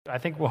I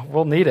think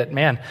we'll need it,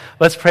 man.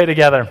 Let's pray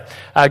together.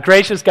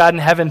 Gracious God in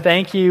heaven,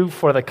 thank you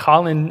for the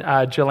call in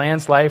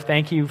Jolanne's life.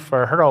 Thank you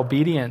for her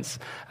obedience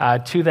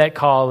to that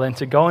call and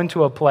to go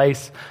into a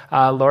place,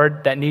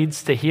 Lord, that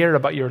needs to hear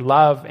about your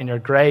love and your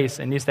grace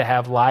and needs to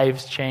have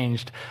lives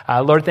changed.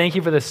 Lord, thank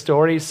you for the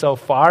stories so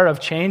far of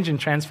change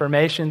and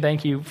transformation.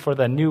 Thank you for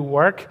the new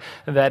work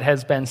that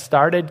has been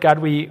started. God,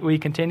 we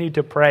continue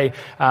to pray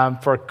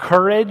for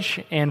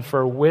courage and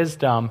for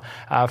wisdom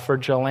for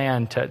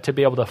Jolanne to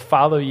be able to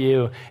follow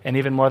you, and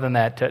even more than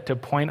that, to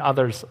point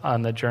others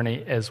on the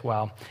journey as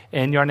well.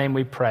 In your name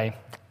we pray.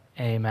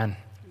 Amen.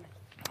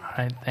 All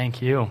right,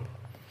 thank you.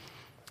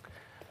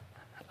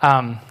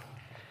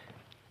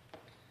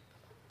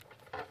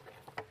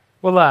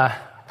 We'll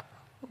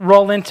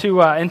roll into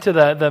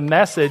the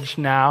message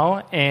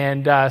now,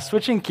 and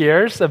switching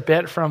gears a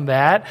bit from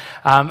that,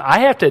 I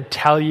have to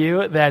tell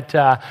you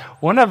that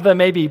one of the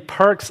maybe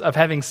perks of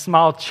having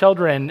small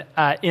children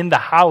in the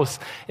house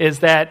is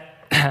that,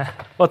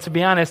 well, to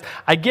be honest,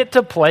 I get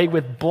to play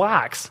with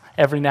blocks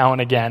every now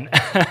and again.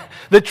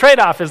 The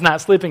trade-off is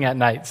not sleeping at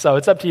night, so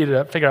it's up to you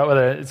to figure out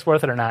whether it's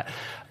worth it or not.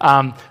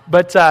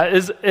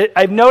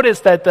 I've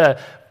noticed that the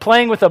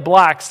playing with the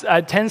blocks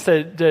tends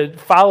to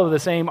follow the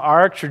same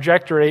arc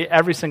trajectory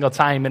every single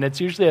time, and it's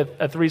usually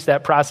a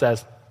three-step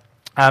process.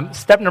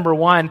 Step number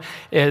one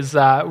is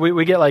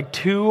we get like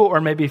 2 or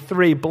maybe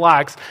 3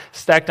 blocks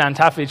stacked on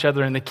top of each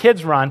other, and the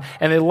kids run,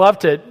 and they love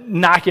to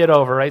knock it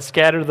over, right?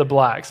 Scatter the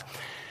blocks.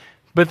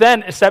 But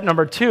then, step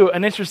number 2,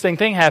 an interesting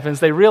thing happens.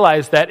 They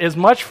realize that as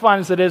much fun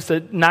as it is to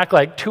knock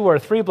like 2 or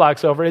 3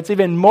 blocks over, it's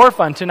even more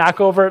fun to knock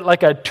over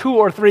like a 2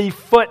 or 3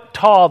 foot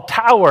tall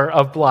tower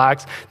of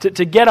blocks,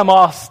 to get them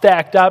all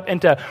stacked up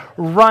and to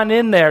run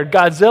in there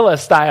Godzilla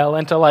style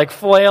and to like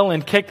flail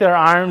and kick their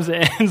arms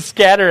and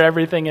scatter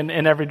everything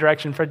in every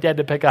direction for Dad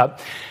to pick up.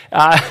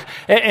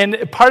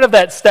 And part of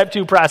that step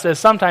 2 process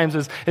sometimes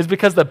is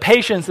because the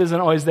patience isn't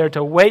always there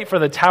to wait for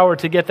the tower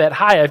to get that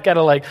high. I've got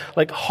to like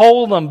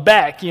hold them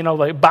back,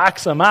 like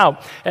box them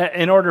out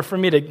in order for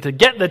me to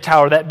get the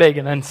tower that big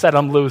and then set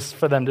them loose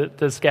for them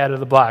to scatter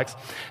the blocks.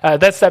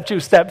 That's step 2.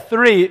 Step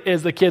 3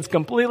 is the kids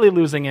completely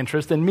losing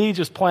interest and me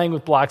just playing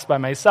with blocks by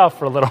myself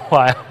for a little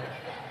while.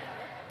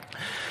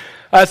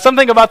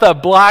 Something about the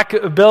block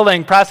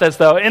building process,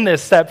 though, in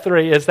this step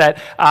 3 is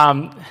that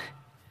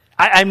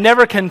I'm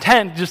never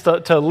content just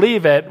to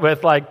leave it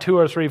with like 2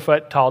 or 3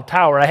 foot tall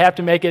tower. I have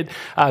to make it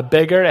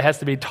bigger. It has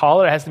to be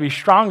taller. It has to be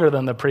stronger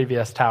than the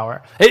previous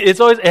tower.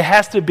 It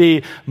has to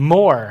be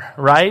more,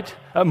 right?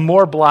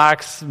 More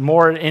blocks,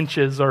 more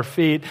inches or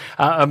feet,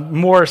 a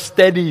more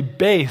steady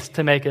base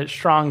to make it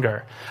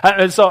stronger.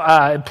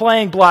 So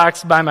playing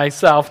blocks by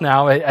myself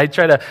now, I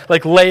try to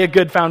like lay a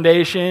good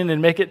foundation and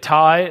make it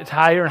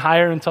higher and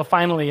higher until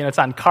finally, it's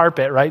on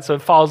carpet, right? So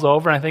it falls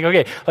over, and I think,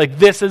 okay, like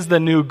this is the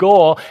new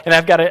goal, and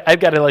I've got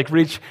to like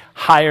reach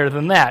higher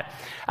than that.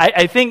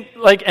 I think,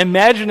 like,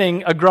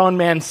 imagining a grown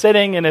man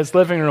sitting in his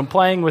living room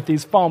playing with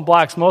these foam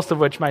blocks, most of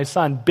which my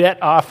son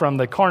bit off from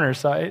the corner,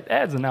 so it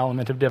adds an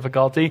element of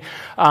difficulty,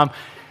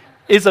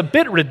 is a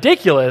bit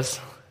ridiculous,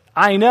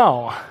 I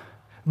know.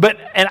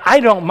 And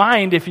I don't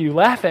mind if you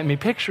laugh at me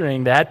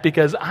picturing that,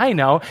 because I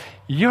know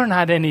you're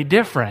not any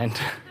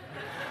different.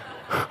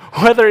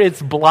 Whether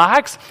it's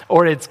blocks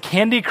or it's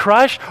Candy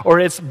Crush or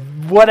it's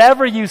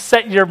whatever you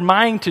set your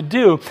mind to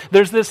do,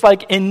 there's this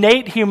like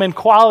innate human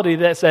quality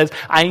that says,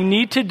 I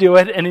need to do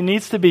it, and it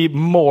needs to be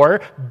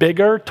more,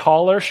 bigger,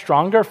 taller,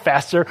 stronger,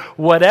 faster,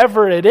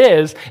 whatever it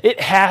is, it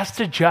has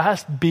to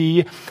just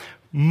be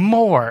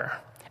more.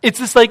 It's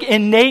this like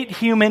innate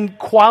human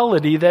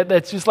quality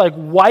that's just like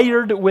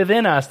wired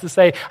within us to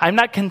say, I'm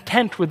not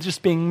content with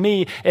just being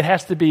me. It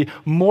has to be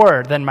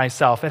more than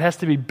myself. It has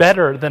to be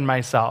better than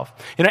myself.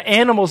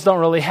 Animals don't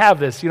really have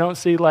this. You don't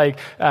see like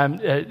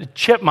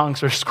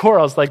chipmunks or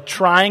squirrels like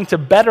trying to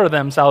better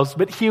themselves,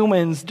 but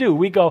humans do.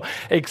 We go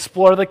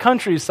explore the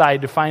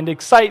countryside to find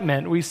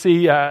excitement. We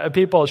see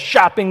people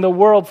shopping the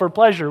world for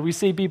pleasure. We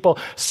see people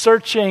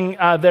searching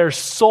their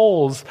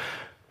souls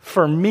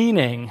for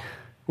meaning.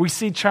 We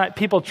see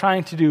people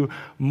trying to do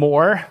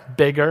more,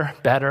 bigger,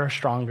 better,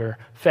 stronger,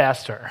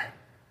 faster.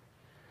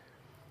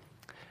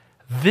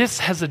 This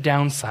has a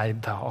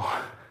downside, though,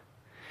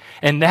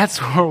 and that's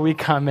where we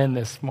come in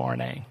this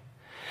morning.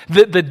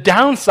 The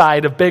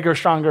downside of bigger,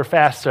 stronger,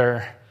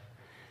 faster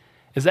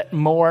is that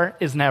more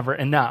is never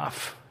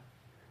enough.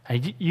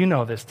 You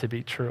know this to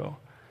be true.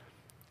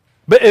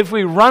 But if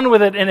we run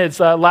with it in its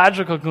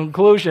logical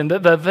conclusion,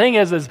 the thing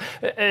is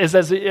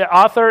as the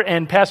author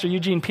and Pastor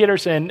Eugene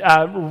Peterson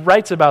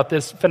writes about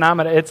this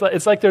phenomenon,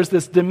 it's like there's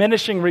this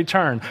diminishing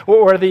return,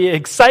 or the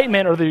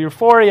excitement or the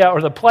euphoria or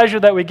the pleasure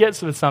that we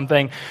get with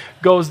something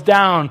goes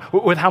down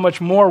with how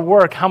much more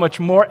work, how much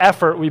more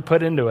effort we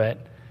put into it.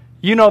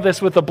 You know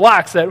this with the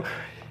blocks, that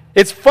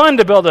it's fun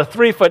to build a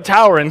 3-foot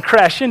tower and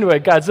crash into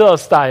it Godzilla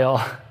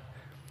style.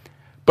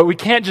 But we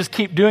can't just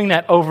keep doing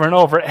that over and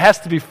over. It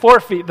has to be 4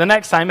 feet the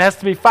next time. It has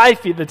to be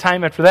 5 feet the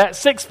time after that,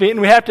 6 feet, and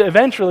we have to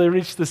eventually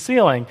reach the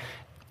ceiling.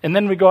 And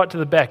then we go out to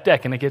the back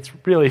deck, and it gets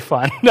really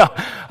fun.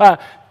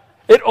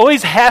 It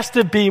always has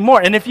to be more.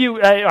 And if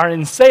you are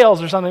in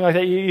sales or something like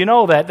that, you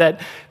know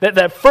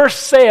that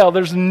first sale,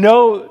 there's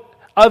no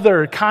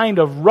other kind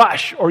of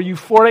rush or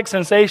euphoric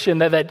sensation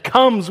that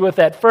comes with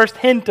that first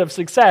hint of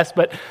success.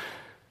 But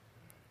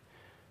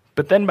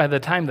then by the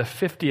time the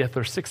 50th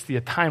or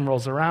 60th time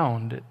rolls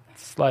around,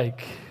 it's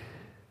like,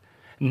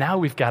 now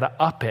we've got to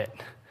up it.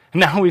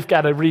 Now we've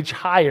got to reach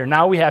higher.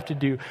 Now we have to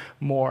do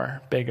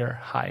more, bigger,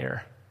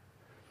 higher.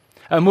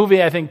 A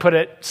movie, I think, put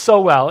it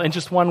so well in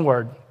just one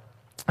word.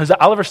 There's an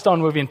Oliver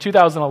Stone movie in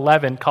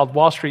 2011 called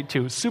Wall Street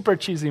 2, super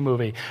cheesy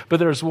movie, but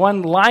there's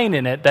one line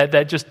in it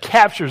that just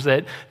captures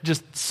it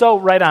just so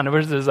right on.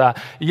 There's this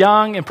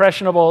young,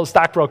 impressionable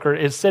stockbroker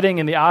is sitting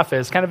in the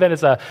office, kind of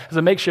as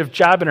a makeshift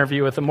job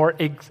interview with a more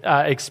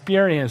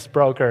experienced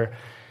broker.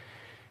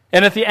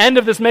 And at the end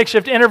of this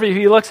makeshift interview,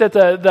 he looks at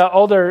the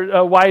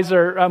older,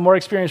 wiser, more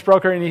experienced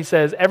broker, and he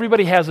says,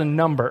 everybody has a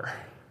number.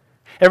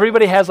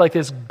 Everybody has like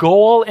this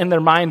goal in their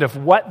mind of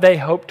what they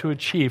hope to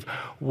achieve.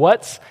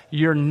 What's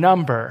your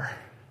number?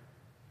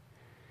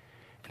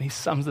 And he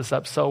sums this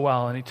up so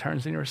well, and he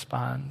turns and he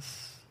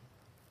responds,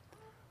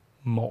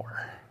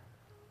 more.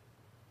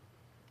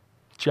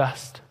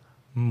 Just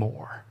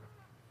more.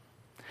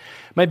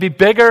 Might be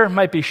bigger,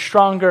 might be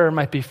stronger,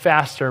 might be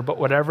faster, but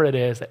whatever it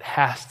is, it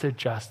has to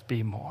just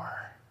be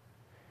more.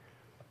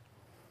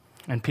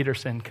 And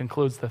Peterson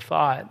concludes the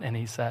thought, and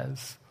he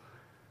says,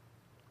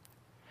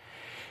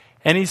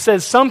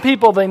 some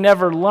people, they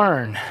never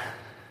learn.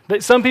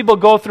 That some people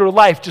go through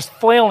life just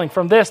flailing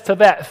from this to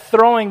that,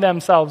 throwing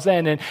themselves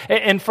in.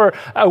 And for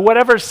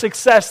whatever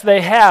success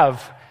they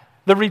have,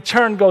 the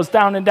return goes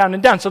down and down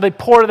and down. So they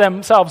pour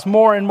themselves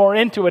more and more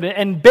into it.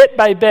 And bit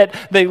by bit,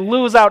 they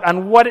lose out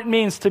on what it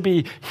means to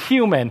be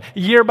human.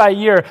 Year by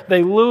year,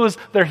 they lose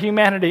their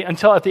humanity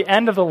until at the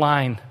end of the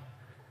line,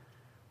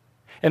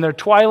 in their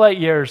twilight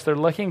years, they're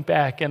looking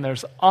back and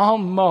there's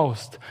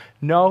almost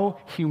no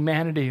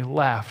humanity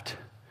left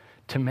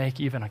to make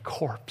even a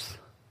corpse.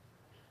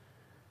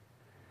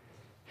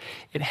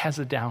 It has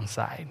a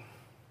downside.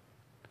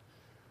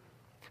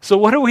 So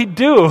what do we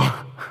do?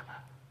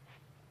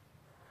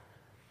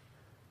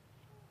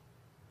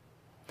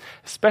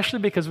 Especially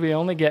because we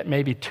only get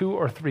maybe 2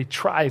 or 3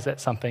 tries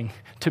at something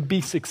to be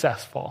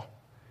successful.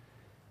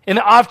 In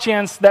the off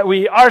chance that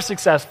we are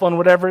successful in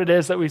whatever it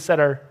is that we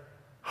set our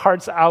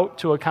hearts out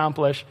to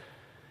accomplish,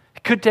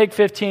 it could take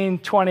 15,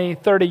 20,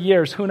 30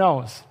 years, who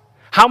knows?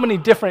 How many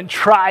different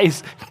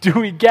tries do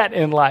we get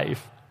in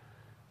life?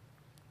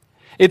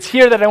 It's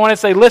here that I want to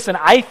say, listen,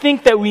 I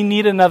think that we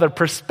need another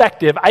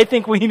perspective. I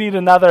think we need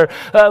another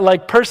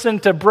person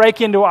to break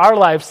into our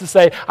lives to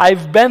say,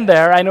 I've been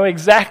there. I know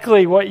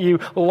exactly what you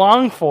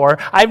long for.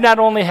 I've not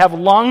only have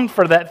longed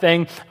for that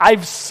thing,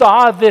 I've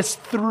saw this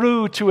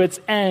through to its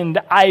end.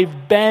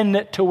 I've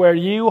been to where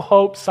you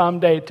hope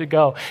someday to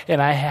go.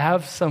 And I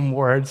have some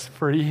words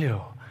for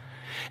you.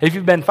 If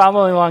you've been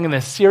following along in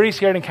this series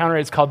here at Encounter,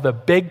 it's called The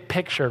Big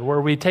Picture, where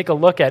we take a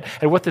look at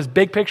what this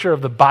big picture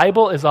of the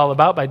Bible is all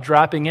about by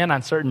dropping in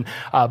on certain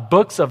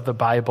books of the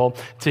Bible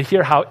to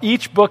hear how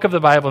each book of the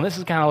Bible, and this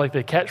is kind of like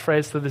the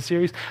catchphrase to the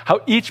series, how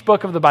each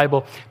book of the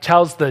Bible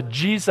tells the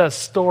Jesus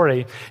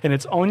story in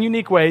its own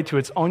unique way to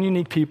its own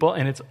unique people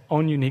in its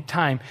own unique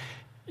time,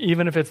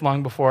 even if it's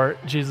long before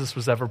Jesus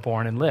was ever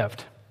born and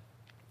lived.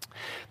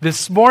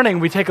 This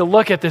morning, we take a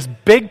look at this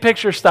big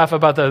picture stuff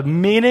about the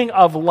meaning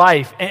of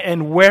life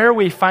and where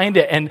we find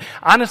it. And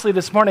honestly,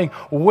 this morning,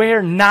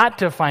 where not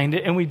to find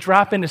it. And we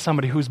drop into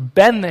somebody who's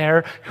been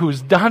there,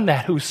 who's done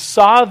that, who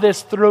saw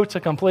this through to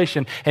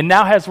completion, and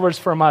now has words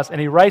from us.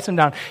 And he writes them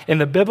down in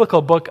the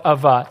biblical book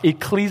of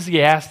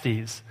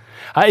Ecclesiastes.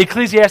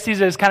 Ecclesiastes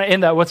is kind of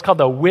in what's called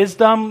the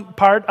wisdom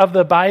part of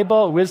the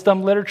Bible.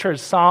 Wisdom literature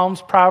is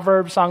Psalms,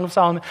 Proverbs, Song of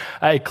Solomon,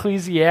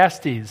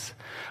 Ecclesiastes.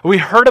 We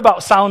heard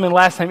about Solomon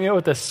last time,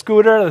 with the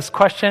scooter, this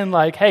question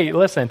like, hey,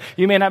 listen,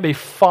 you may not be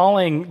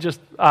falling just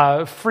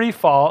free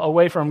fall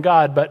away from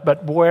God,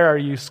 but where are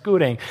you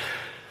scooting?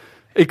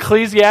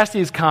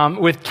 Ecclesiastes come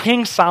with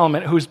King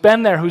Solomon, who's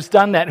been there, who's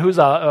done that, who's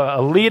a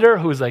leader,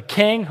 who's a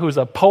king, who's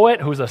a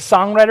poet, who's a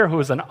songwriter,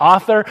 who's an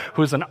author,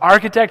 who's an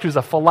architect, who's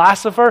a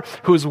philosopher,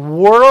 who's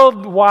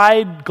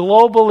worldwide,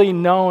 globally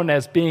known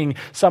as being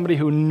somebody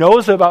who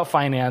knows about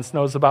finance,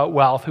 knows about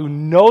wealth, who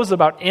knows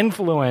about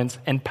influence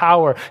and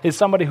power, is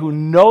somebody who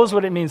knows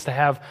what it means to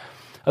have,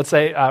 let's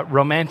say,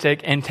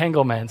 romantic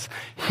entanglements.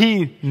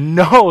 He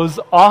knows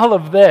all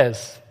of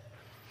this.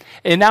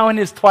 And now in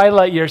his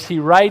twilight years, he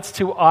writes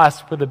to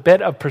us with a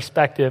bit of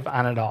perspective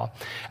on it all.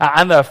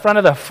 On the front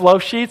of the flow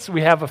sheets,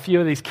 we have a few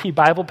of these key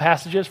Bible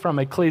passages from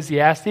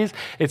Ecclesiastes.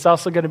 It's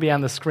also going to be on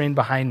the screen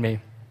behind me.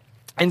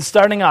 And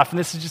starting off, and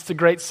this is just a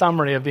great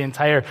summary of the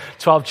entire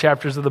 12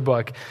 chapters of the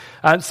book,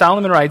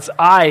 Solomon writes,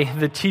 I,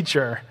 the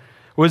teacher,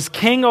 was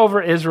king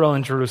over Israel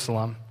and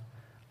Jerusalem.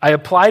 I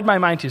applied my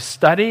mind to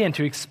study and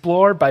to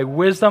explore by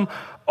wisdom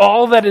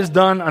all that is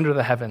done under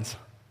the heavens.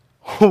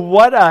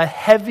 What a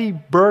heavy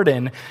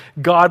burden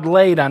God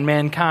laid on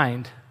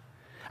mankind.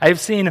 I have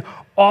seen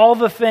all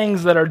the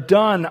things that are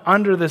done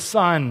under the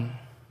sun.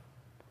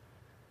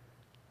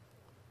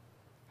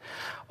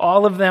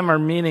 all of them are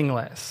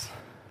meaningless.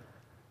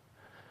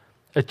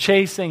 A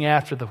chasing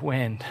after the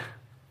wind.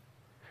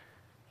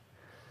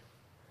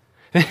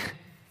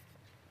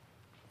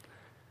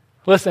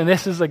 Listen,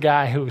 this is a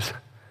guy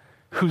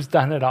who's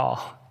done it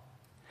all.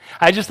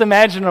 I just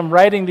imagine him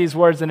writing these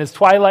words in his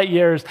twilight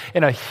years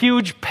in a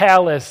huge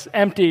palace,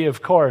 empty,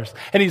 of course.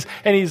 And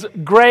he's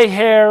gray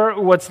hair,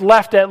 what's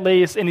left at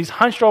least, and he's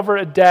hunched over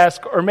a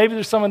desk, or maybe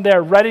there's someone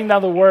there writing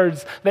down the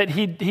words that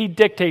he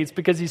dictates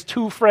because he's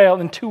too frail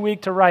and too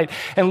weak to write.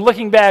 And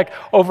looking back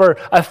over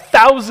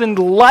 1,000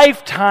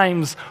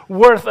 lifetimes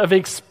worth of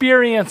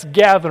experience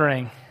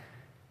gathering.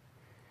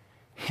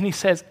 And he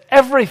says,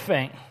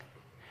 everything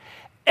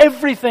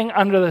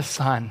under the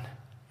sun,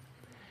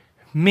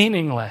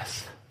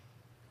 meaningless.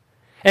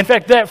 In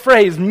fact, that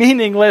phrase,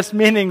 meaningless,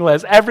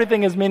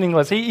 everything is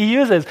meaningless. He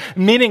uses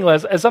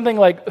meaningless as something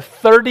like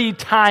 30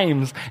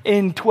 times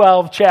in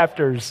 12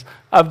 chapters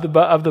of the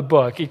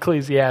book,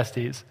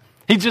 Ecclesiastes.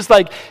 He's just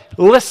like,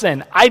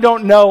 listen, I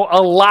don't know a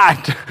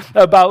lot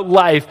about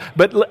life,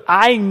 but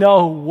I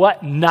know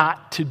what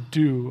not to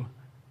do.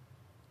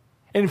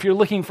 And if you're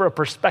looking for a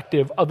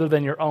perspective other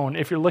than your own,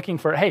 if you're looking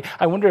for, hey,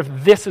 I wonder if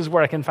this is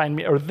where I can find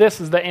me, or this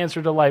is the answer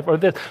to life, or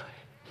this,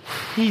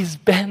 he's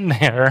been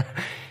there.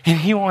 And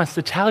he wants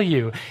to tell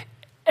you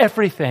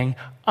everything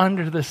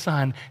under the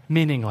sun,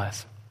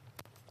 meaningless.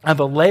 Now,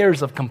 the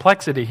layers of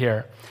complexity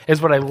here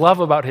is what I love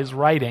about his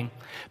writing.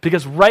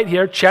 Because right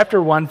here,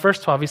 chapter 1, verse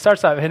 12, he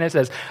starts out and it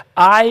says,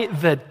 I,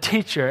 the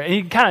teacher. And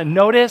you can kind of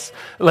notice,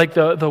 like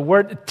the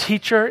word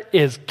teacher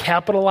is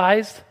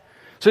capitalized.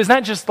 So it's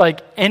not just like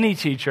any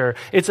teacher.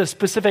 It's a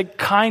specific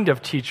kind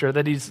of teacher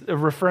that he's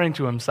referring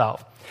to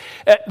himself.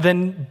 The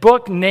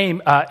book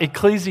name,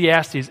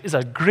 Ecclesiastes, is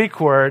a Greek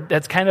word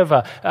that's kind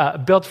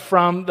of built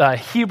from the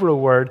Hebrew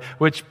word,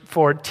 which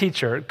for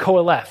teacher,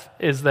 koheleth,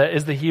 is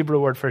the Hebrew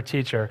word for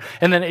teacher.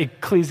 And then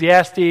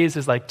Ecclesiastes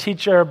is like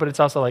teacher, but it's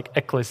also like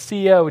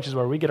ecclesia, which is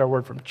where we get our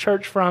word from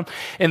church from.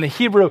 In the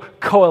Hebrew,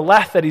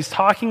 koheleth that he's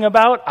talking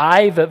about,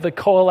 the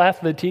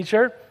koheleth, the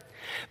teacher,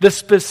 the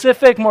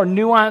specific, more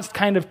nuanced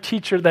kind of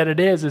teacher that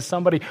it is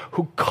somebody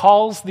who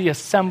calls the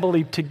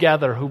assembly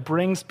together, who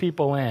brings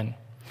people in.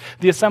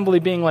 The assembly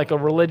being like a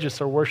religious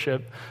or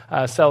worship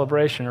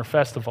celebration or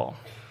festival.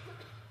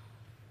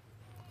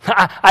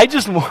 I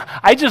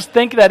just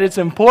think that it's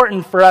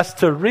important for us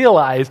to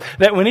realize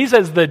that when he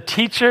says the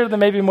teacher, the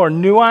maybe more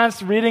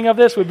nuanced reading of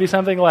this would be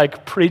something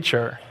like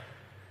preacher.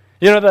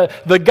 You know,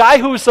 the guy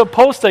who's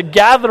supposed to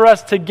gather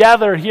us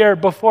together here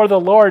before the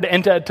Lord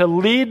and to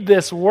lead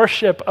this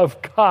worship of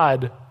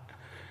God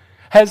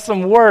has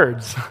some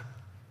words.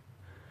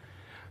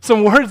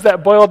 Some words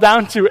that boil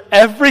down to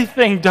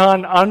everything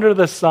done under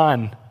the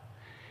sun.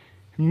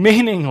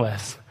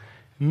 Meaningless.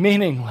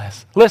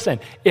 Listen,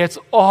 it's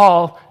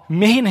all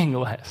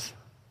meaningless.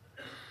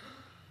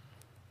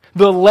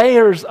 The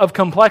layers of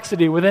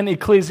complexity within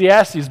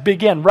Ecclesiastes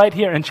begin right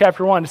here in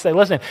chapter 1 to say,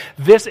 listen,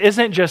 this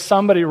isn't just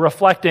somebody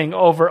reflecting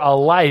over a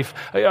life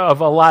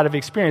of a lot of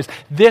experience.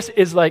 This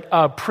is like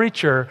a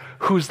preacher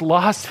who's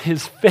lost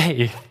his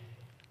faith.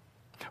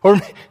 Or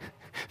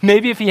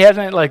maybe if he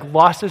hasn't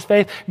lost his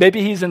faith,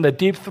 maybe he's in the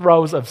deep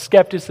throes of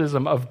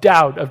skepticism, of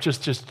doubt, of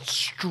just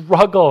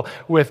struggle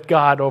with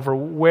God over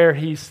where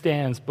he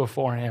stands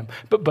before him,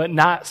 but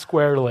not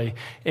squarely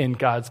in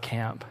God's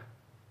camp.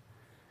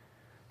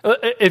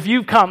 If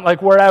you've come,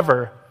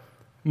 wherever,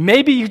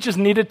 maybe you just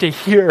needed to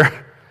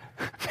hear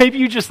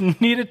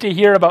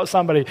about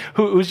somebody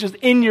who's just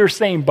in your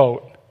same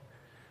boat.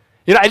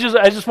 You know, I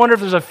just wonder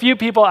if there's a few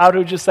people out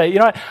who just say, you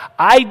know what,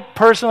 I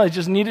personally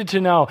just needed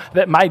to know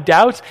that my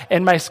doubts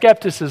and my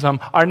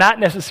skepticism are not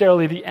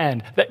necessarily the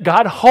end, that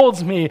God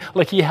holds me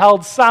like he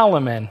held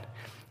Solomon,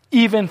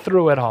 even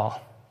through it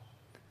all.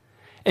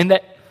 And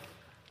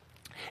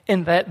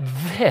that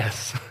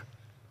this,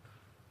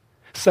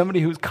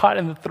 somebody who's caught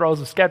in the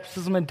throes of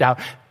skepticism and doubt,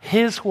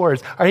 his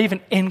words are even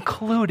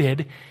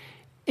included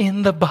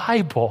in the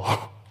Bible.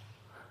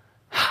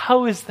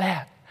 How is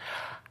that?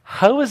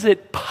 How is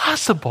it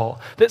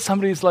possible that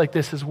somebody's like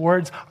this, his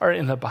words are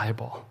in the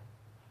Bible?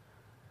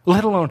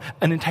 Let alone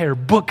an entire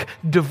book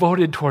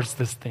devoted towards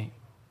this theme.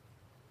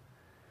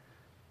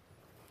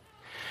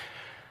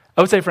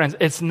 I would say, friends,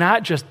 it's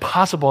not just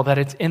possible that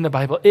it's in the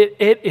Bible.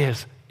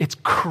 It's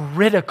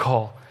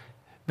critical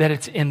that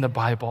it's in the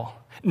Bible.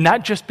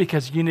 Not just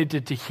because you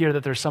needed to hear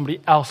that there's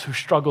somebody else who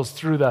struggles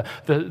through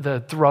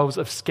the throes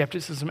of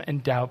skepticism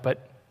and doubt,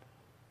 but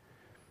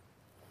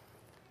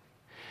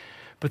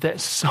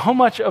that so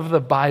much of the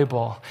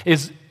Bible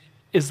is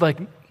like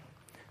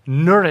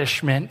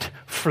nourishment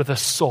for the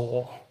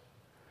soul.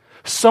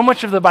 So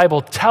much of the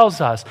Bible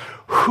tells us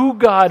who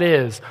God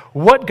is,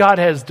 what God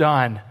has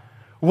done,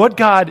 what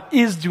God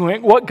is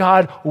doing, what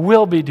God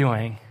will be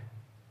doing.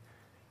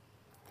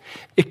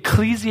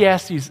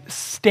 Ecclesiastes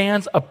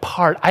stands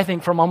apart, I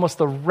think, from almost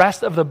the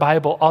rest of the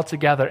Bible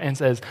altogether and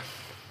says,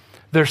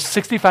 there's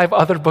 65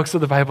 other books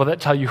of the Bible that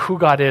tell you who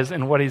God is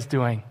and what he's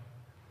doing.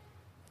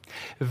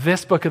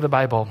 This book of the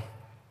Bible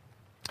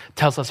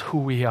tells us who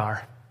we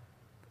are.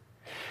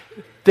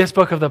 This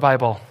book of the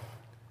Bible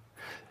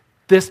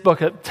This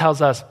book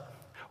tells us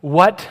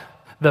what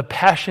the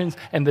passions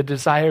and the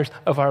desires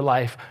of our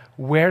life,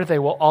 where they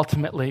will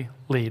ultimately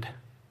lead.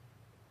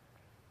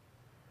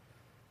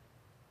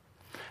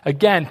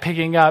 Again,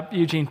 picking up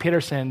Eugene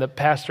Peterson, the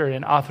pastor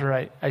and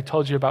author I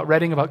told you about,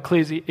 writing about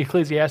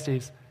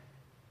Ecclesiastes.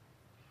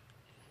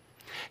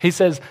 He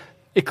says,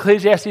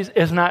 Ecclesiastes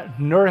is not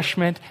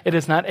nourishment, it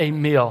is not a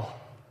meal.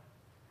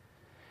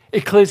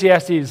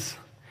 Ecclesiastes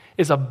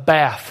is a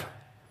bath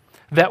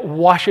that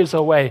washes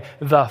away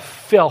the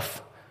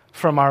filth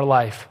from our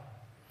life.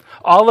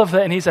 All of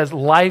and he says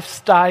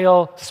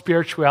lifestyle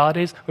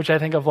spiritualities, which I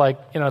think of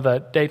like,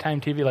 the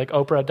daytime TV, like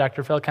Oprah,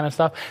 Dr. Phil kind of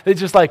stuff. They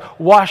just like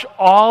wash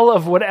all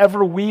of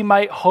whatever we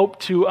might hope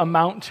to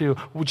amount to,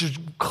 which is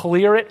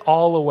clear it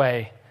all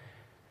away.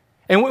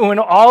 And when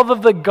all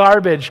of the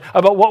garbage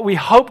about what we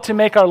hope to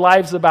make our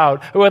lives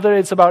about, whether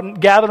it's about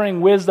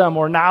gathering wisdom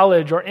or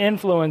knowledge or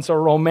influence or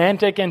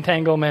romantic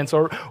entanglements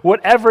or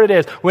whatever it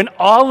is, when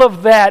all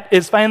of that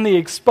is finally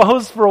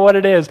exposed for what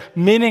it is,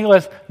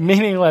 meaningless,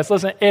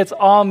 listen, it's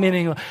all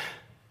meaningless.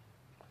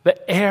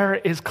 The air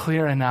is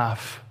clear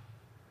enough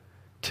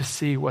to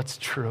see what's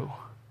true,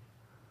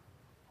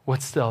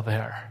 what's still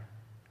there.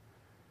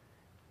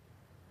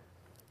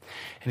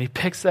 And he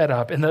picks that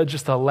up in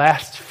just the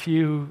last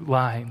few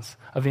lines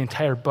of the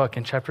entire book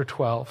in chapter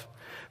 12,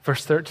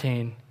 verse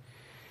 13.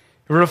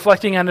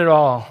 Reflecting on it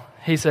all,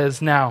 he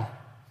says, Now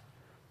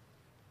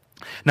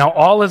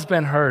all has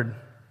been heard.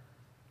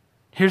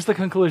 Here's the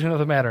conclusion of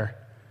the matter.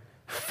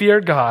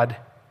 Fear God,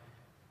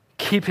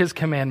 keep his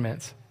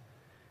commandments.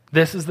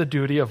 This is the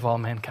duty of all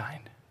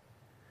mankind.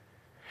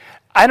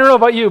 I don't know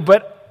about you,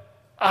 but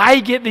I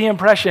get the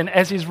impression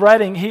as he's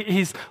writing,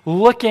 he's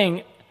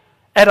looking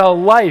at a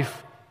life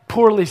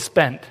poorly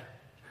spent.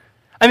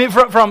 I mean,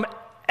 from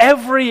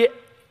every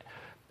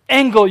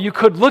angle you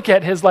could look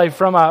at his life,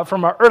 from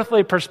an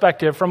earthly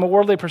perspective, from a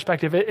worldly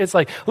perspective, it's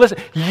like, listen,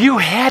 you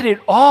had it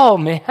all,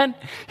 man.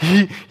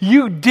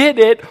 You did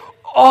it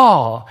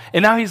all.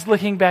 And now he's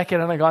looking back at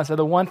it and going, so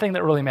the one thing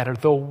that really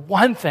mattered, the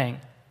one thing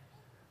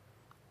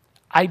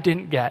I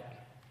didn't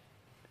get.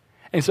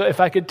 And so if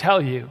I could tell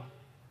you,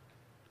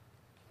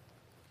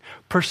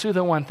 pursue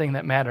the one thing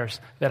that matters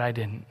that I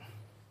didn't.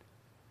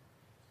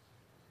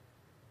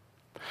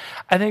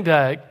 I think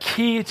the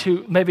key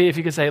to, maybe if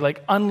you could say,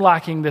 like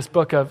unlocking this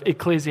book of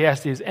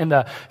Ecclesiastes and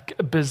the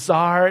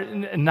bizarre,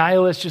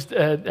 nihilist, just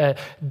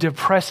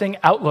depressing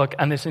outlook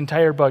on this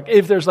entire book,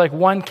 if there's like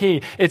one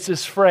key, it's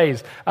this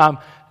phrase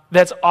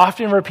that's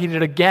often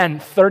repeated again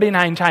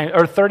 39 times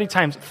or 30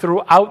 times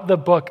throughout the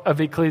book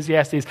of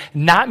Ecclesiastes.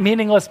 Not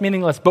meaningless,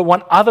 but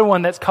one other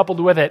one that's coupled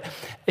with it.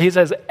 He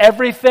says,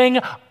 everything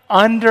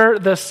under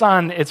the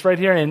sun. It's right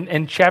here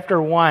in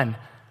chapter 1.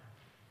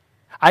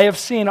 I have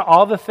seen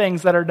all the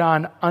things that are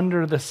done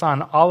under the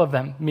sun, all of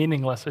them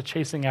meaningless or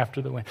chasing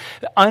after the wind.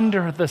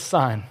 Under the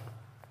sun.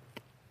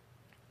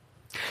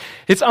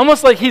 It's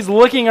almost like he's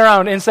looking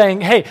around and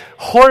saying, hey,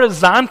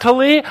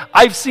 horizontally,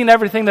 I've seen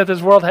everything that this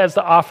world has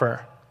to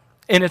offer,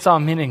 and it's all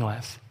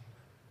meaningless.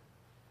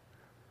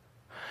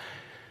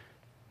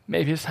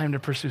 Maybe it's time to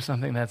pursue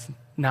something that's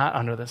not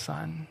under the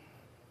sun.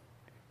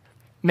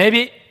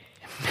 Maybe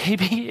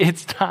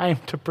it's time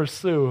to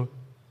pursue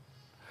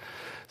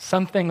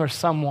something or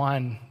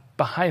someone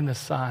behind the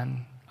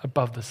sun,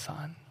 above the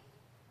sun.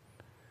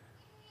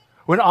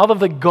 When all of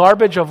the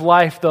garbage of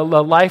life, the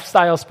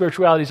lifestyle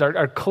spiritualities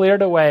are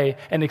cleared away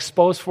and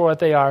exposed for what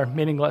they are,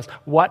 meaningless,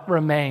 what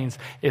remains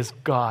is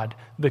God,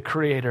 the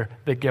creator,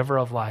 the giver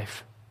of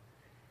life.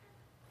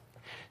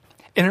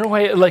 In a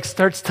way, it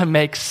starts to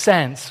make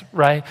sense,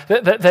 right?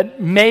 That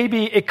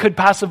maybe it could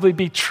possibly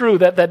be true,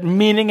 that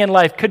meaning in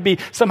life could be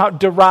somehow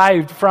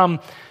derived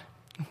from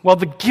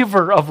the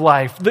giver of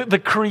life, the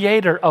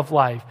creator of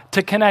life,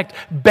 to connect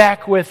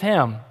back with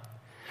him.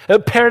 The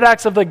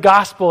paradox of the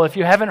gospel, if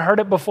you haven't heard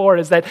it before,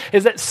 is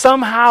that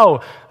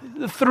somehow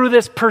through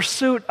this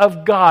pursuit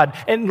of God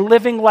and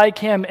living like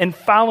him and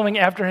following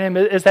after him,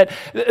 is that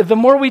the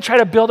more we try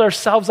to build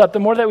ourselves up, the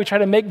more that we try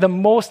to make the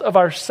most of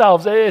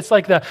ourselves, it's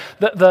like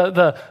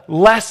the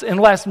less and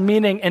less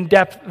meaning and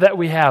depth that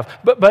we have.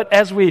 But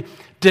as we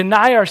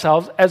deny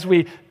ourselves, as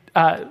we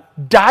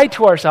die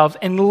to ourselves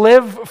and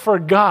live for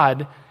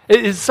God,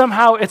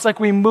 it's like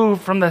we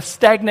move from the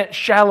stagnant,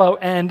 shallow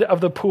end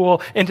of the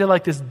pool into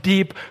like this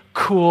deep,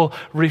 cool,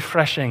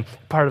 refreshing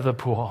part of the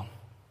pool.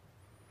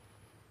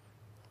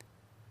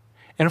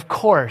 And of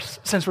course,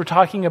 since we're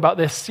talking about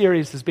this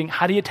series as being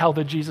how do you tell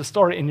the Jesus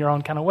story in your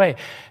own kind of way,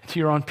 to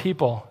your own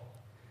people,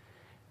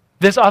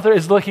 this author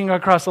is looking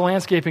across the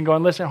landscape and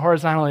going, listen,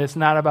 horizontally, it's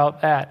not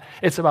about that.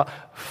 It's about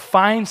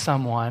find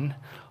someone,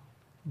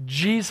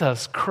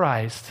 Jesus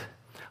Christ,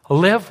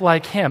 live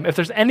like him. If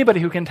there's anybody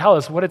who can tell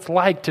us what it's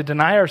like to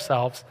deny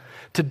ourselves,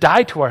 to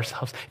die to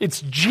ourselves,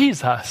 it's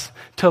Jesus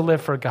to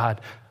live for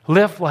God.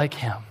 Live like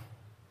him.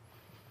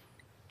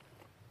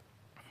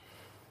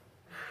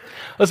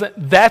 Listen,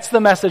 that's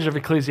the message of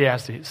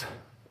Ecclesiastes.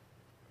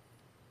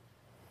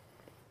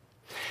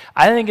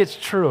 I think it's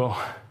true.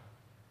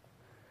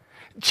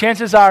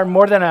 Chances are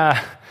more than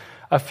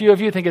a few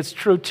of you think it's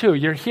true too.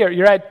 You're here.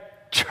 You're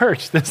at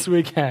church this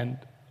weekend,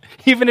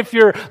 even if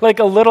you're like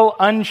a little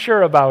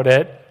unsure about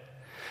it,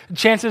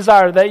 chances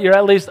are that you're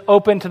at least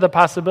open to the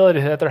possibility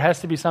that there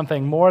has to be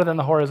something more than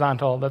the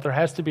horizontal, that there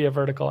has to be a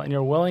vertical, and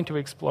you're willing to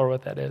explore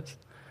what that is.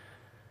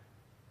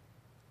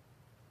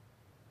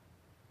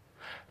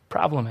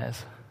 Problem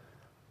is,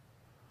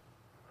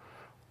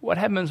 what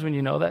happens when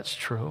you know that's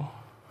true?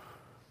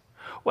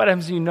 What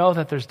happens when you know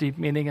that there's deep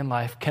meaning in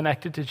life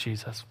connected to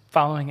Jesus,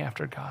 following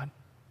after God?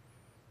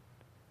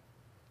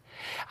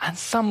 On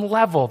some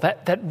level,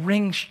 that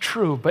rings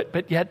true,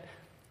 but yet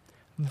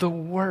the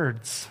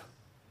words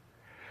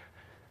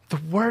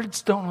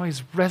don't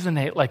always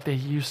resonate like they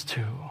used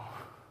to.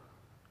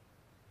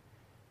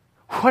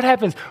 What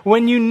happens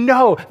when you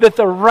know that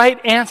the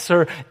right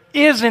answer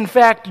is in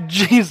fact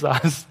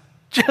Jesus,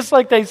 just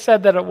like they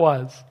said that it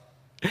was?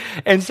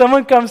 And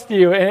someone comes to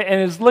you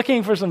and is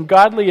looking for some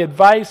godly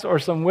advice or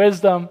some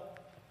wisdom,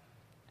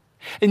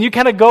 and you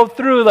kind of go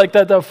through like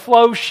the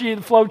flow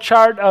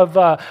chart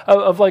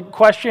of like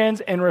questions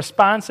and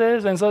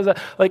responses. And so it's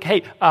like,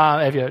 hey,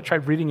 have you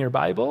tried reading your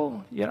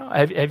Bible? You know,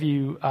 have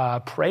you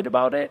prayed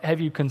about it? Have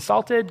you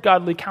consulted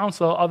godly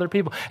counsel, other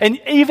people? And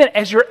even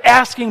as you're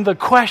asking the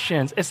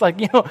questions, it's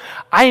like,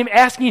 I am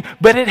asking,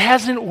 but it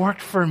hasn't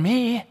worked for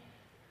me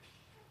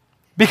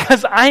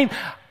because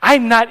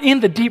I'm not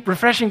in the deep,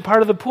 refreshing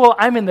part of the pool.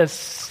 I'm in the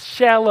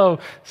shallow,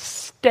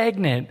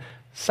 stagnant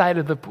side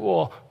of the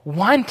pool,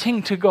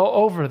 wanting to go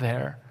over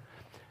there,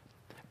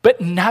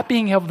 but not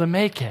being able to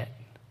make it.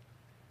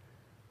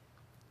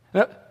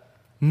 Now,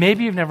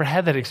 maybe you've never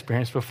had that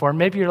experience before.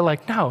 Maybe you're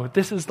like, no,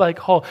 this is like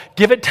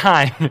give it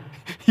time.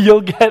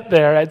 You'll get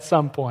there at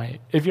some point,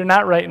 if you're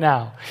not right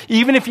now.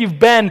 Even if you've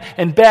been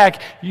and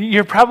back,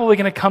 you're probably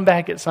going to come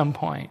back at some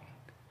point.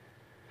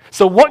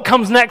 So what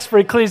comes next for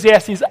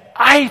Ecclesiastes,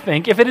 I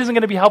think, if it isn't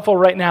going to be helpful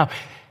right now,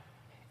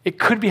 it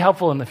could be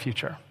helpful in the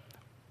future,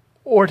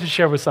 or to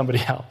share with somebody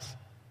else.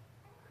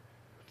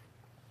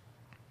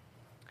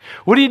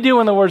 What do you do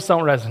when the words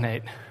don't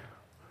resonate?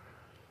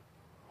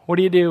 What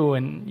do you do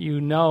when you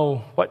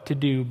know what to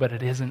do, but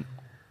it isn't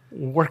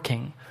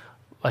working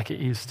like it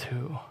used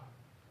to?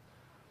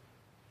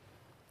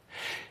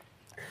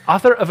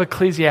 Author of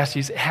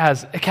Ecclesiastes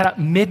has kind of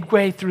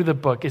midway through the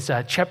book, it's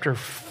chapter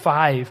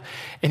 5,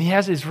 and he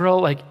has these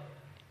real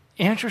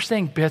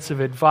interesting bits of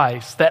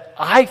advice that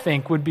I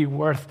think would be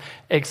worth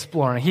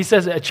exploring. He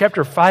says at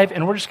chapter 5,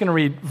 and we're just going to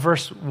read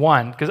verse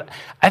 1, because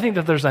I think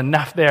that there's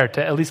enough there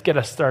to at least get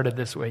us started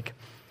this week.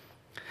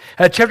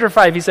 At chapter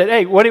 5, he said,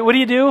 hey, what do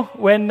you do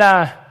when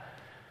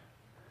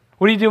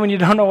you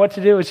don't know what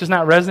to do? It's just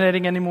not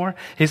resonating anymore.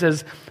 He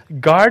says,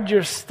 guard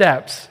your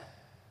steps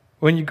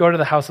when you go to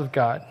the house of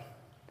God.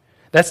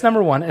 That's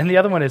number one. And the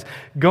other one is,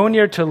 go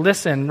near to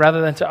listen rather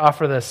than to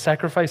offer the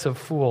sacrifice of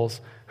fools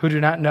who do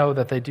not know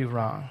that they do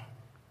wrong.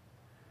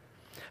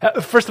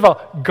 First of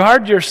all,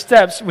 guard your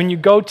steps when you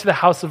go to the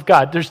house of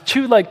God. There's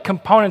two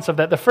components of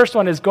that. The first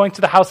one is going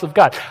to the house of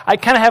God. I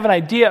kind of have an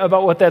idea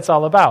about what that's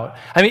all about.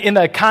 I mean, in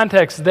the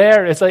context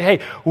there, it's like, hey,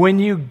 when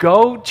you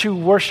go to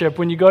worship,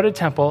 when you go to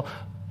temple,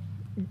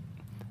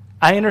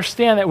 I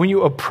understand that when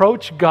you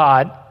approach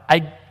God,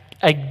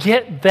 I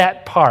get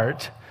that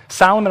part.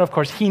 Solomon, of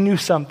course, he knew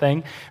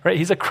something, right?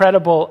 He's a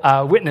credible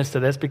witness to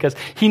this because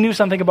he knew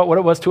something about what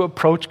it was to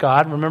approach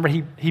God. Remember,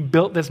 he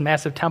built this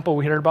massive temple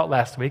we heard about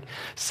last week.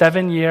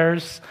 7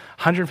 years,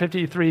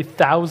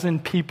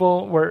 153,000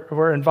 people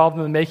were involved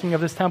in the making of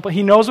this temple.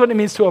 He knows what it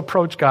means to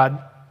approach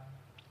God.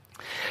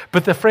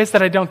 But the phrase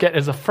that I don't get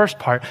is the first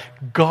part,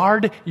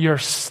 guard your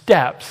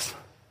steps.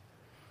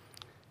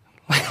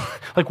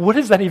 What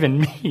does that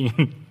even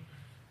mean?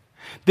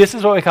 This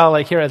is what we call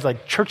here as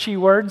churchy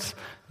words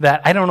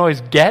that I don't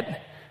always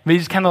get, but you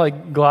just kind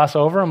of gloss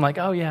over. I'm like,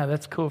 oh yeah,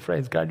 that's a cool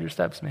phrase, guard your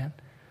steps, man.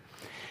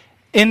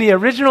 In the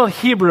original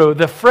Hebrew,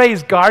 the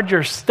phrase guard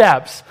your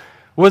steps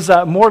was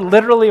more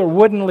literally or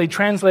woodenly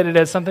translated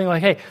as something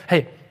like,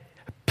 hey,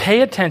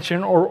 pay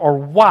attention or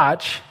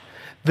watch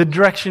the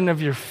direction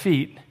of your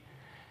feet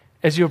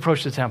as you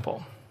approach the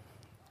temple,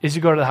 as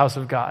you go to the house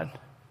of God.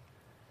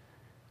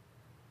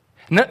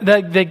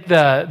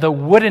 The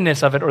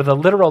woodenness of it, or the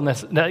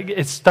literalness,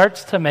 it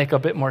starts to make a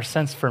bit more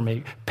sense for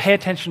me. Pay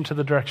attention to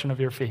the direction of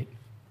your feet.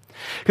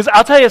 Because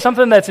I'll tell you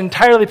something that's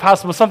entirely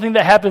possible, something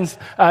that happens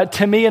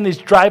to me in these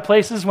dry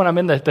places when I'm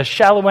in the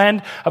shallow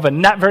end of a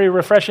not very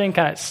refreshing,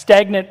 kind of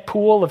stagnant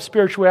pool of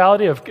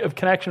spirituality, of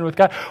connection with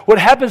God. What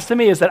happens to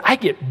me is that I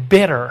get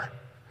bitter.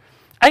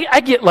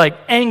 I get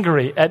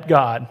angry at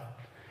God.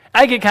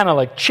 I get kind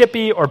of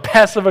chippy or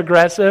passive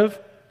aggressive.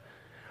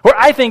 Where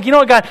I think, you know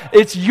what, God,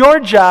 it's your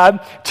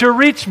job to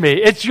reach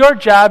me. It's your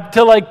job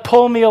to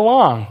pull me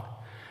along.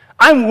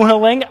 I'm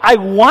willing. I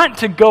want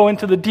to go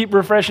into the deep,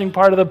 refreshing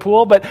part of the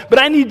pool, but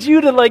I need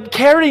you to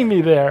carry me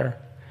there.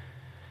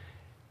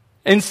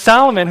 And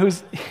Solomon,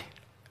 who's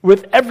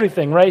with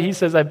everything, right? He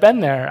says, I've been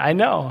there. I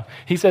know.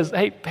 He says,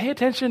 hey, pay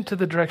attention to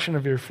the direction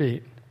of your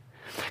feet.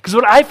 Because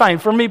what I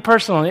find, for me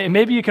personally, and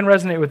maybe you can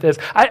resonate with this,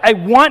 I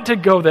want to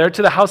go there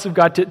to the house of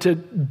God to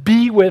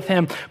be with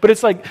him, but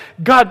it's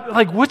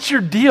God, what's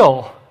your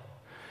deal?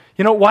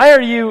 Why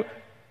are you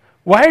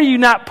Why are you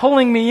not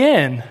pulling me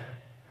in?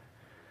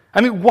 I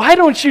mean, why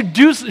don't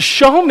you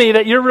show me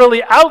that you're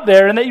really out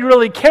there and that you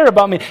really care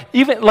about me,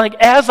 even like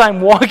as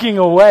I'm walking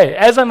away,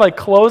 as I'm like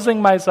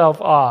closing myself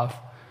off?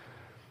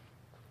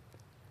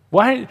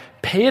 Why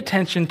pay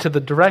attention to the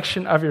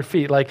direction of your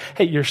feet? Like,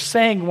 hey, you're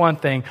saying one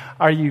thing,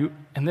 are you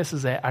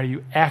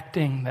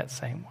acting that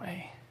same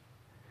way?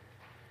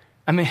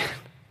 I mean,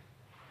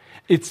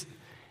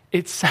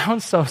 it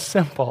sounds so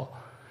simple,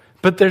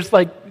 but there's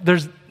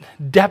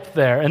depth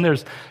there and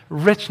there's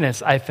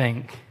richness, I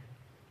think.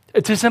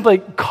 To simply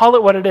call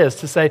it what it is,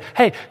 to say,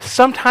 hey,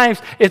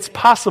 sometimes it's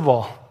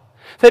possible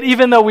that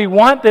even though we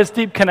want this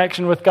deep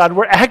connection with God,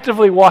 we're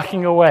actively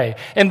walking away.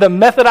 And the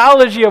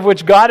methodology of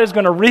which God is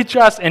going to reach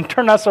us and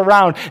turn us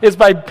around is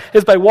by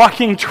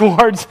walking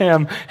towards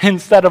Him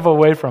instead of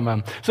away from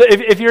Him. So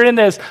if you're in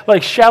this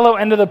like shallow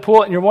end of the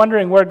pool and you're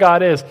wondering where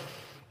God is,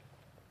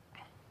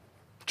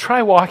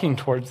 try walking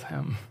towards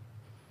Him.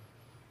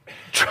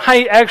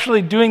 Try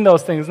actually doing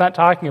those things, not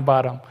talking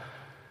about Him.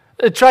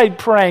 Try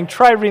praying,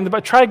 try reading the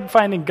Bible, try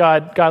finding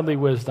godly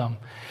wisdom.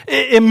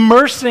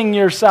 Immersing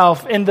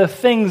yourself in the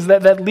things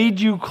that lead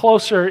you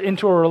closer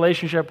into a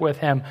relationship with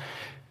Him.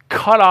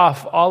 Cut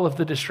off all of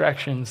the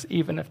distractions,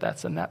 even if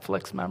that's a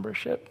Netflix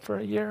membership for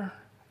a year.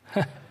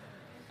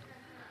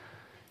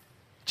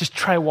 Just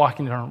try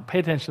walking around. Pay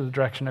attention to the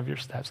direction of your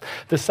steps.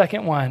 The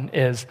second one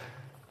is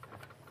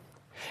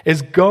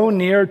go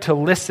near to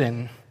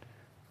listen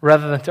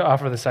rather than to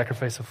offer the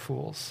sacrifice of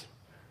fools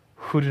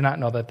who do not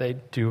know that they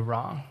do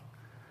wrong.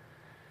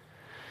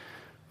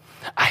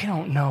 I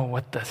don't know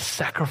what the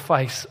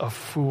sacrifice of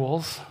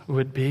fools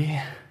would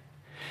be.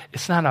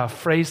 It's not a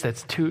phrase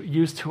that's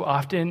used too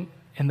often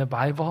in the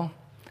Bible.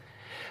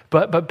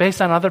 But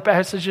based on other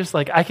passages,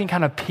 like I can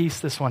kind of piece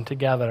this one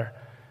together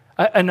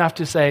enough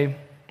to say,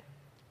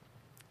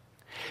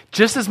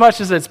 just as much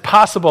as it's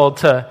possible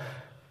to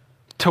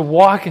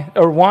walk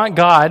or want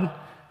God,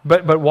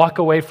 but walk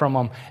away from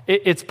Him,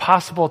 it's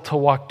possible to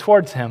walk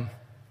towards Him,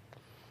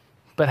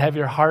 but have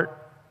your heart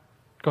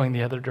going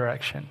the other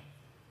direction.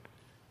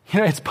 You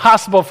know, it's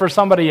possible for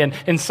somebody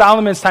in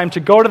Solomon's time to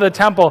go to the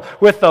temple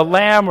with the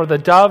lamb or the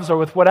doves or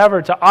with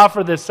whatever to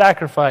offer this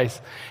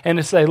sacrifice and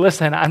to say,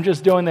 listen, I'm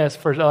just doing this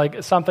for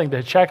like something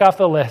to check off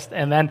the list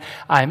and then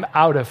I'm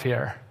out of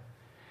here.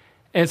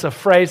 And it's a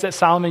phrase that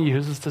Solomon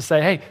uses to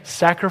say, hey,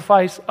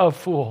 sacrifice of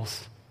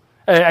fools.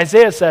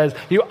 Isaiah says,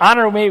 you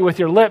honor me with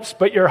your lips,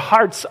 but your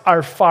hearts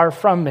are far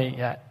from me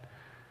yet.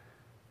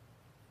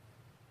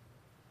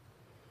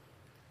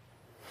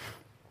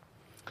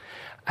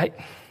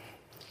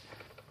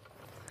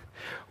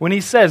 When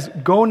he says,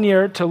 go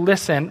near to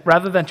listen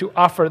rather than to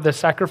offer the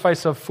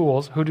sacrifice of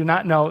fools who do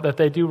not know that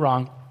they do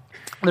wrong,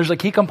 there's a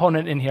key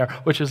component in here,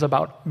 which is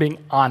about being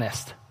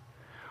honest,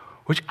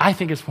 which I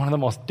think is one of the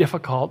most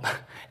difficult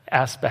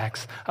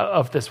aspects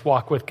of this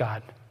walk with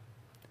God.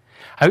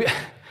 I'm going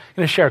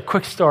to share a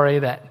quick story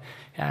that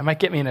might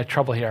get me into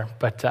trouble here,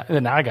 but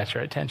now I got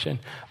your attention.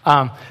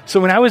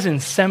 So when I was in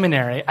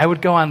seminary, I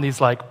would go on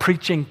these like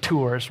preaching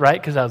tours, right?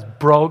 Because I was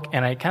broke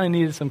and I kind of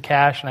needed some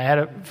cash and I had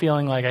a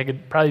feeling like I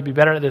could probably be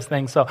better at this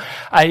thing. So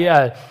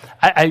I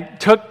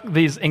took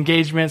these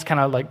engagements, kind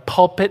of like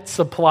pulpit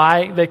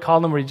supply, they call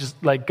them, where you just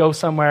like go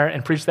somewhere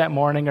and preach that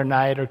morning or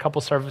night or a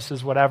couple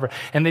services, whatever.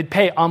 And they'd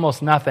pay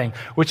almost nothing,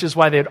 which is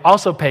why they'd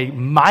also pay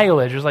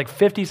mileage. It was like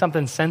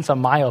 50-something cents a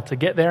mile to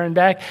get there and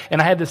back.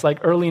 And I had this like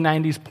early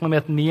 90s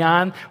Plymouth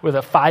Neon with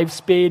a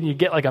 5-speed, and you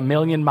get like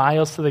 1,000,000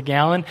 miles to the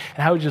gallon,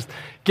 and I would just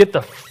get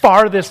the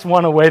farthest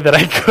one away that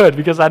I could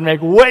because I'd make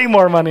way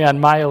more money on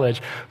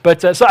mileage.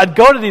 But so I'd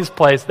go to these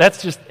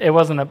places. It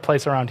wasn't a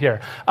place around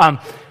here.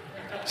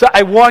 So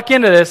I walk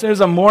into this, and it was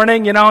a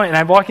morning, and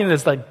I walk into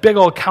this like big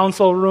old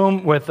council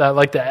room with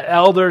like the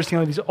elders,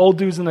 these old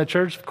dudes in the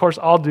church, of course,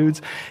 all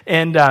dudes,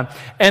 and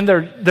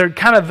they're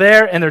kind of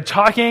there, and they're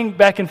talking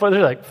back and forth.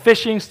 They're like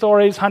fishing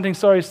stories, hunting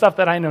stories, stuff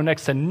that I know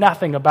next to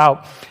nothing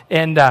about,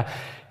 and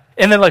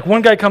then like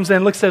one guy comes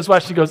in, looks at his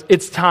watch, and he goes,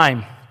 "It's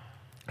time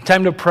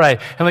to pray,"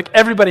 and like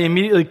everybody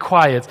immediately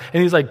quiets,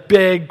 and these like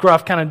big,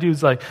 gruff kind of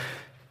dudes like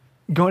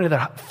go into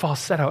their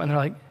falsetto, and they're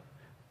like,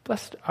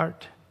 "Blessed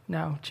art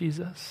now,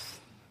 Jesus.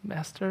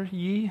 Master,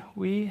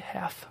 we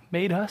hath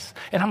made us."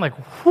 And I'm like,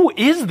 who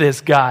is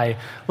this guy?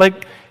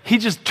 Like, he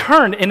just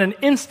turned in an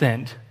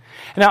instant.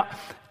 Now,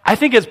 I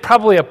think it's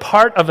probably a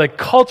part of the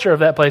culture of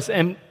that place.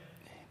 And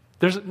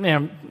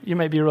you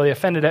might be really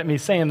offended at me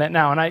saying that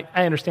now, and I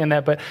understand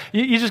that, but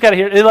you just got to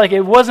hear it. Like,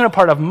 it wasn't a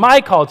part of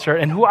my culture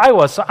and who I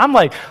was. So I'm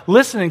like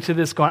listening to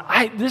this going,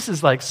 this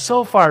is like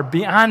so far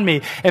beyond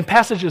me. And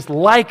passages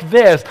like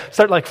this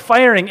start like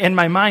firing in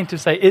my mind to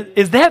say,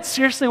 is that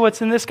seriously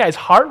what's in this guy's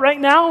heart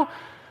right now?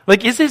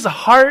 Like, is his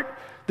heart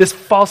this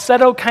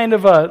falsetto kind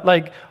of a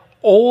like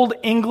old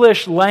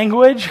English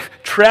language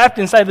trapped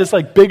inside this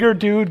like bigger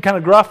dude, kind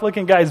of gruff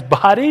looking guy's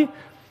body?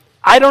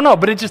 I don't know,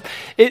 but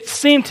it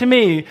seemed to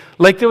me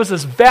like there was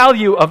this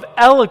value of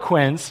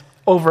eloquence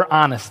over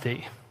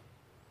honesty.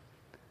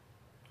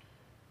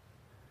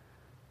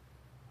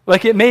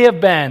 Like it may have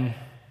been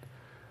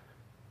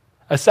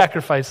a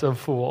sacrifice of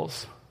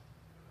fools,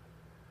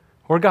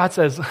 where God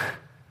says,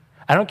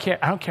 I don't care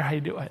how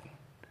you do it.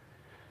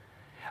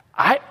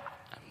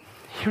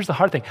 Here's the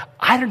hard thing.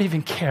 I don't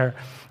even care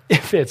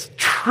if it's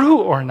true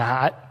or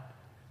not.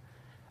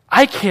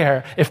 I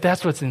care if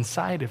that's what's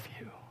inside of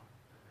you.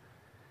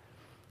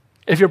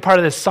 If you're part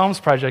of this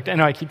Psalms project, I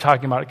know I keep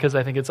talking about it because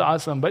I think it's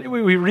awesome, but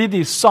we read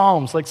these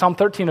Psalms, like Psalm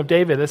 13 of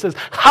David, that says,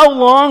 how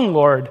long,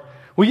 Lord?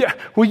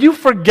 Will you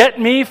forget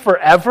me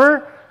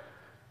forever?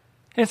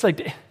 And it's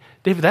like,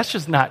 David, that's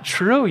just not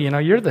true.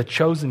 You're the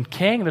chosen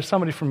king. There's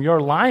somebody from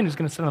your line who's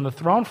going to sit on the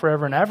throne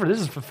forever and ever.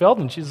 This is fulfilled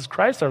in Jesus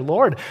Christ, our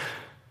Lord.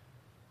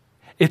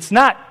 It's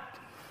not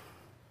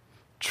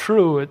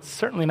true. It's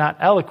certainly not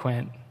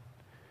eloquent.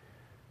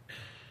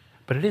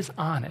 But it is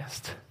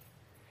honest.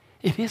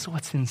 It is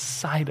what's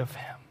inside of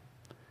him.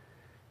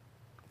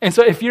 And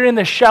so if you're in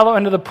the shallow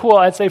end of the pool,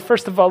 I'd say,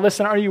 first of all,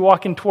 listen, are you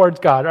walking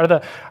towards God?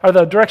 Are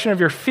the direction of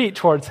your feet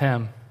towards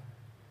him?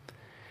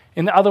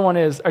 And the other one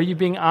is, are you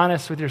being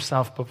honest with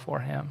yourself before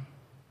him?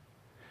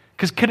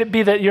 Because could it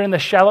be that you're in the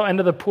shallow end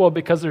of the pool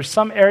because there's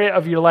some area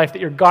of your life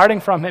that you're guarding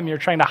from him, you're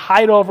trying to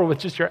hide over with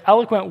just your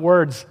eloquent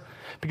words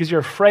because you're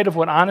afraid of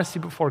what honesty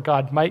before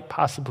God might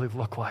possibly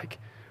look like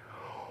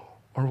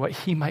or what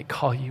he might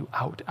call you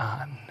out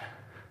on?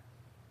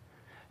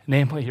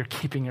 Namely, you're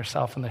keeping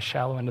yourself in the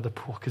shallow end of the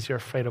pool because you're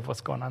afraid of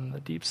what's going on in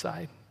the deep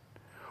side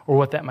or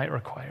what that might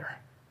require.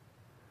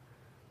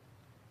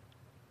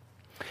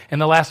 And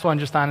the last one,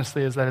 just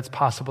honestly, is that it's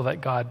possible that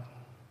God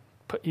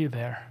put you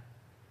there.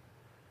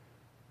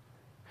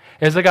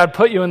 Is that God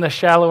put you in the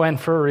shallow end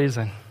for a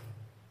reason.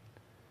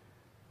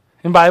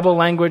 In Bible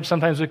language,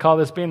 sometimes we call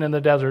this being in the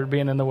desert,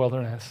 being in the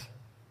wilderness.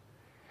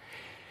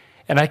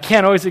 And I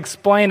can't always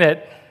explain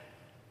it,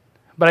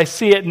 but I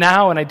see it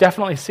now, and I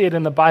definitely see it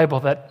in the Bible,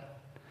 that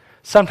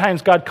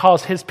sometimes God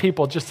calls his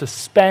people just to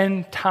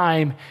spend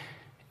time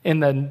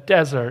in the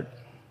desert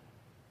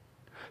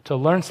to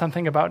learn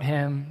something about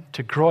him,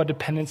 to grow a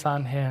dependence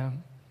on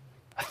him.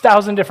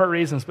 1,000 different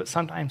reasons, but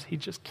sometimes he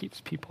just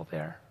keeps people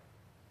there.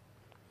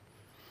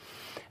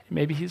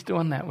 Maybe he's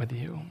doing that with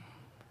you.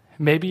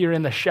 Maybe you're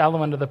in the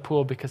shallow end of the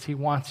pool because he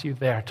wants you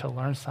there to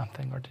learn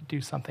something or to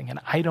do something, and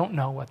I don't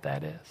know what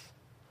that is.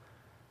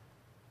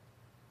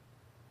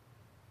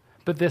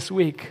 But this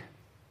week,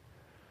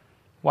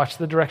 watch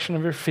the direction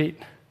of your feet.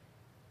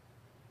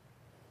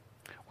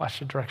 Watch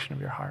the direction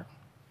of your heart.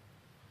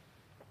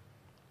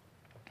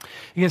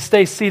 You can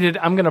stay seated.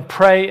 I'm going to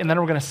pray, and then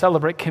we're going to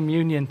celebrate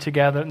communion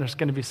together, and there's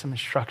going to be some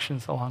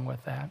instructions along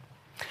with that.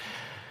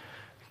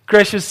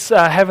 Gracious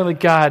Heavenly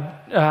God,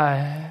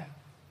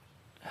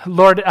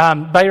 Lord,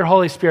 by your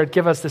Holy Spirit,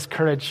 give us this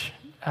courage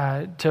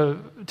to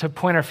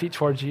point our feet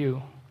towards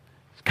you.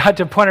 God,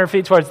 to point our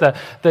feet towards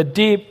the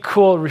deep,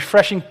 cool,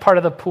 refreshing part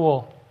of the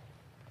pool.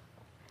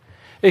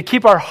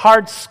 Keep our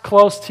hearts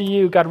close to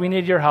you. God, we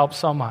need your help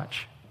so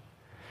much.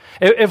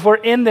 If we're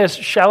in this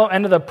shallow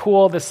end of the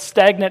pool, this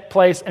stagnant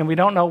place, and we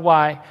don't know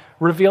why,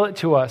 reveal it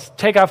to us.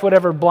 Take off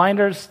whatever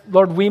blinders,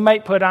 Lord, we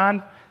might put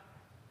on.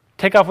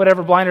 Take off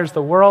whatever blinders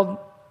the world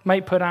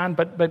might put on.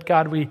 But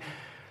God, we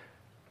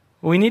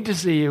need to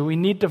see you. We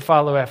need to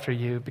follow after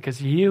you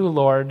because you,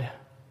 Lord,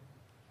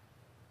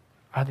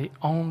 are the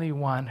only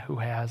one who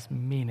has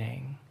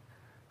meaning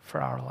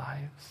for our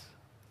lives.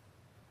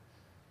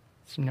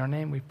 It's in your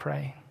name we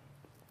pray.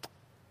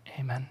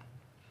 Amen.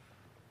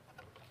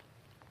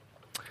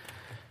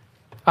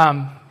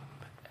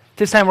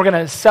 This time we're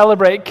going to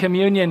celebrate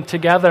communion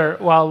together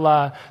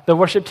while the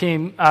worship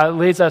team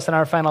leads us in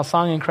our final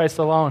song, In Christ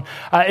Alone.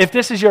 If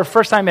this is your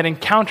first time at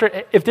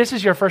Encounter, if this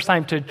is your first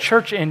time to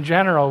church in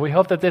general, we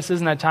hope that this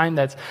isn't a time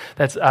that's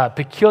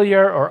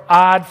peculiar or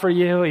odd for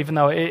you, even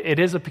though it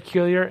is a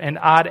peculiar and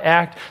odd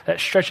act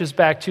that stretches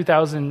back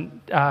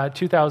 2,000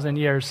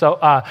 years.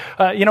 So,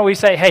 we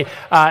say, hey,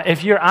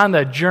 if you're on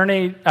the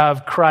journey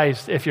of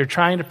Christ, if you're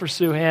trying to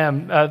pursue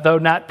him, though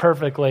not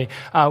perfectly,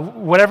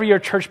 whatever your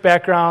church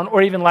background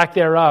or even lack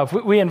thereof,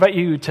 we invite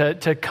you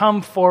to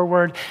come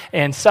forward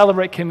and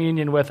celebrate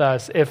communion with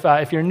us.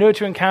 If you're new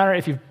to Encounter,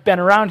 if you've been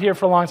around here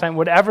for a long time,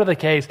 whatever the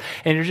case,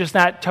 and you're just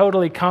not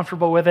totally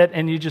comfortable with it,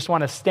 and you just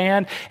want to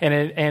stand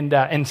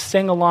and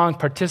sing along,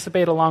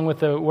 participate along with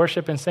the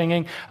worship and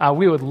singing,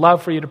 we would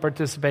love for you to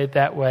participate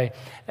that way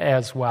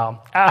as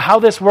well. How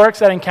this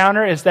works at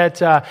Encounter is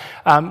that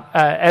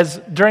as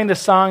during the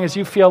song, as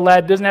you feel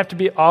led, it doesn't have to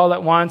be all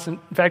at once. In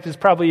fact, it's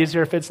probably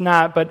easier if it's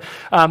not, but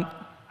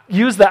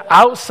use the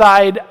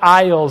outside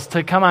aisles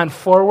to come on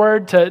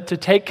forward to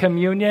take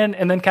communion,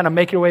 and then kind of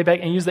make your way back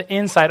and use the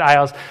inside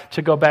aisles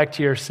to go back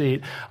to your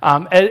seat.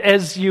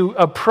 As you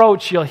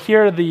approach, you'll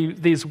hear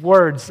these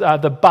words,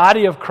 the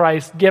body of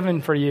Christ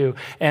given for you,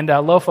 and a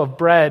loaf of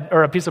bread,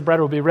 or a piece of bread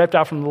will be ripped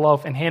out from the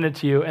loaf and handed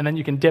to you, and then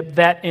you can dip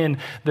that in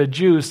the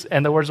juice,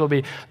 and the words will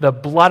be, the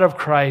blood of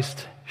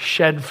Christ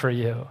shed for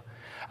you.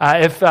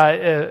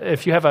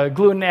 If you have a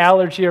gluten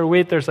allergy or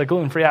wheat, there's a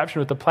gluten-free option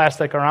with the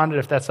plastic around it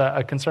if that's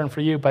a concern for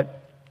you,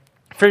 but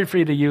feel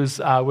free to use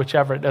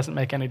whichever. It doesn't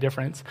make any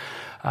difference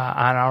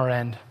on our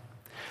end.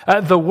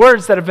 The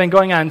words that have been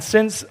going on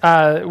since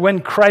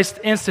when Christ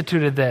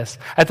instituted this.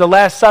 At the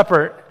Last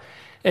Supper,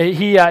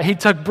 He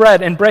took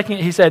bread and breaking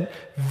it, he said,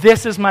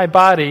 "This is my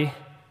body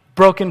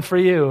broken for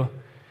you.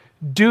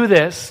 Do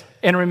this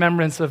in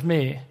remembrance of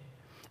me."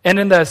 And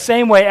in the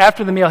same way,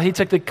 after the meal, he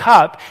took the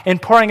cup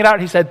and pouring it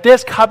out, he said,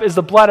 "This cup is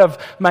the blood of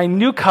my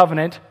new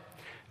covenant.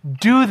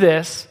 Do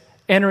this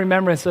in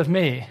remembrance of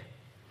me.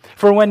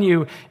 For when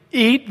you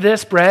eat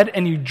this bread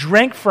and you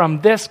drink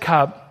from this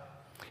cup,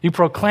 you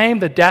proclaim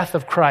the death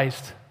of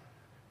Christ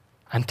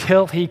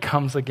until he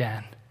comes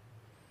again."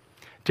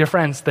 Dear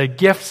friends, the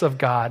gifts of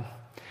God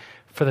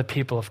for the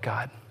people of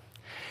God.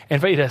 I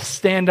invite you to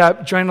stand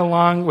up, join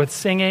along with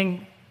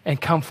singing, and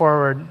come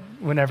forward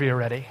whenever you're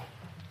ready.